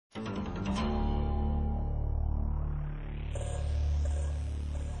Men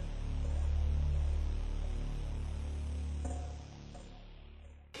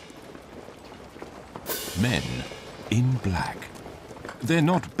in black. They're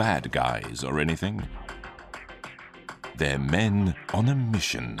not bad guys or anything. They're men on a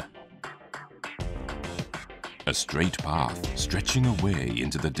mission. A straight path stretching away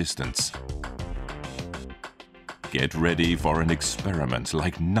into the distance. Get ready for an experiment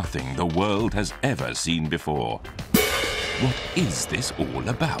like nothing the world has ever seen before. What is this all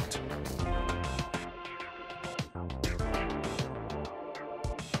about?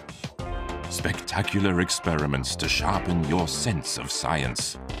 Spectacular experiments to sharpen your sense of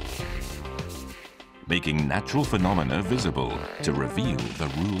science. Making natural phenomena visible to reveal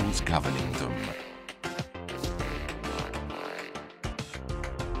the rules governing them.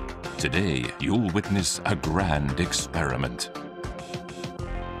 Today, you'll witness a grand experiment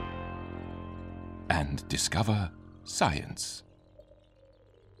and discover science.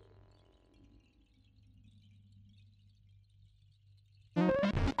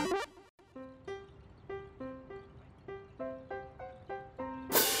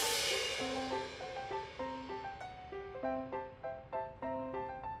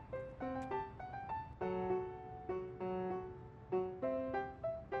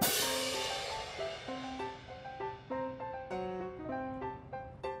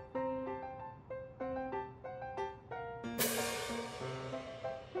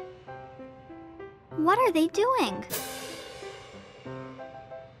 What are they doing?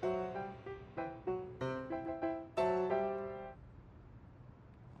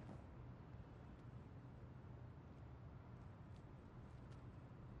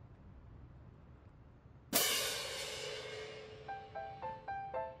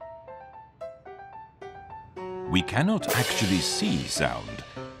 We cannot actually see sound,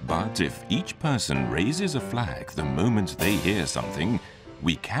 but if each person raises a flag the moment they hear something,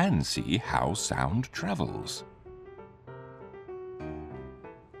 we can see how sound travels.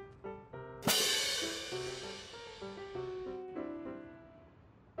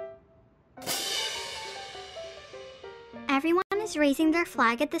 Everyone is raising their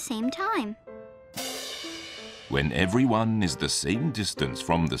flag at the same time. When everyone is the same distance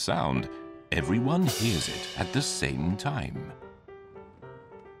from the sound, everyone hears it at the same time.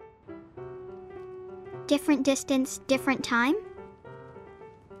 Different distance, different time?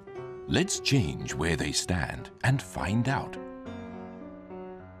 Let's change where they stand and find out.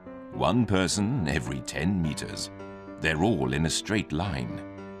 One person every 10 meters. They're all in a straight line.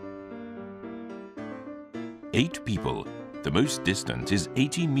 8 people. The most distant is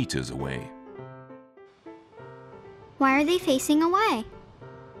 80 meters away. Why are they facing away?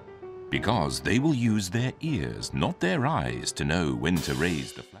 Because they will use their ears, not their eyes, to know when to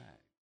raise the